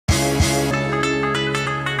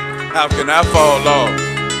How can I fall off?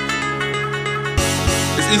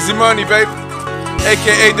 It's easy money, baby,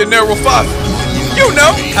 aka DINERO FACIL. You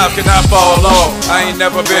know, how can I fall off? I ain't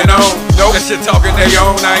never been on. Nope, that shit talking they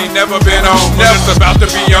own, I ain't never been on. Never about to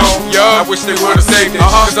be on, yo. I wish they would've saved it,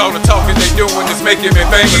 cause all the talking they doing is making me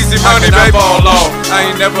famous. Easy money, baby. How can I fall off? I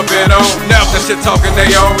ain't never been on. Never, that shit talking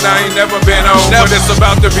they own, I ain't never been on. Never, but it's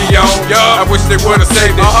about to be on, yo. I wish they would've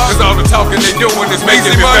saved it, cause all the talking they doing is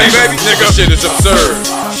making me famous. Baby. Nigga, this shit is absurd.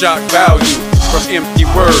 Shock value from empty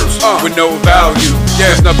words with no value.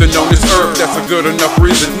 There's nothing on this earth that's a good enough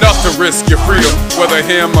reason not to risk your freedom, whether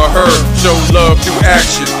him or her. Show love through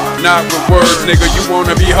action, not with words. Nigga, you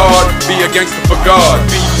wanna be hard, be a gangster for God.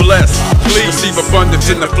 Be blessed, please receive abundance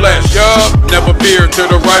in the flesh. Never veer to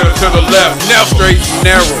the right or to the left. Never straight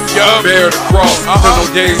and narrow, bear the cross till no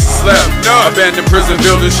days slept. Abandoned prison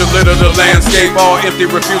buildings should litter the landscape. All empty,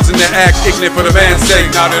 refusing to act ignorant for the man's sake.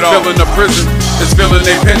 Not at all. Filling a prison is filling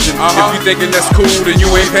a pension. If you thinking that's cool, then you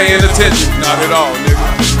ain't paying attention. Not at all, nigga.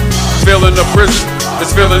 Filling a prison is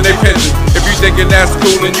filling a pension. If you thinking that's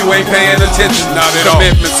cool and you ain't paying attention. Not at all.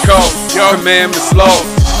 Commitments cost, commandments lost.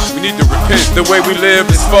 We need to repent, the way we live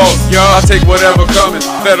is false. I'll take whatever coming,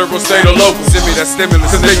 federal, state, or local. Send me that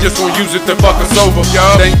stimulus, cause they just gon' use it to fuck us over.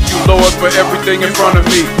 Thank you, Lord, for everything in front of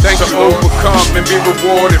me. Thanks to overcome and be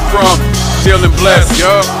rewarded from. Feeling blessed,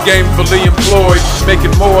 gainfully employed,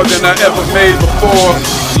 making more than I ever made before.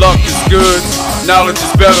 Luck is good, knowledge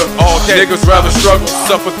is better. All niggas rather struggle,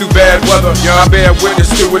 suffer through bad weather. I bear witness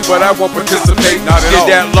to it, but I won't participate. Not at all. Did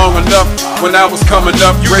that long enough when I was coming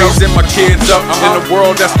up, raising my kids up in a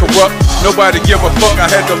world that's corrupt. Nobody give a fuck, I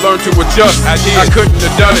had to learn to adjust. I couldn't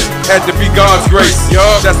have done it, had to be God's grace.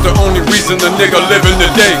 That's the only reason a nigga living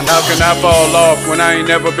today. How can I fall off when I ain't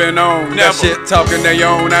never been on? That shit talking they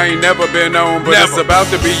own, I ain't never been on, but it's about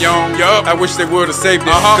to be on. I wish they would've saved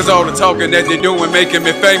it, cause all the talking that they doing making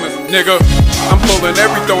me famous. Nigga, I'm pulling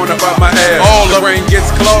every thorn up out my ass. All the brain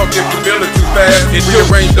gets clogged if you feel it too fast.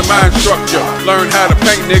 Rearrange the mind structure, learn how to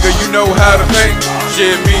paint, nigga, you know how to paint.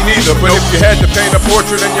 Shit, me neither, but if you had to paint a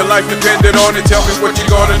portrait and your life depended on it, tell me what you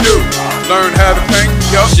gonna do. Learn how to paint,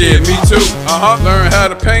 shit, me too. Learn how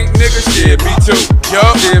to paint, nigga, shit, me too.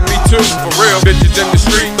 Shit, me too, for real. Bitches in the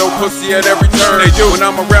street, throw pussy at every turn. They do. When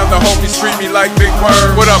I'm around the homies, treat me like Big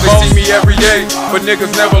Worm. What up, they see me every day, but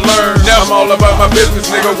niggas never learn. I'm all about my business,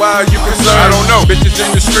 nigga, why are you concerned? I don't know. Bitches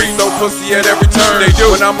in the street, throw pussy at every turn. They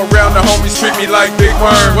do. When I'm around the homies, treat me like Big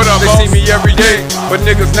Worm. What up, they see me every day, but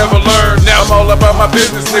niggas never learn. I'm all about my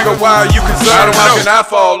business, nigga, why are you concerned? How can I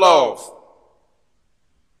fall off?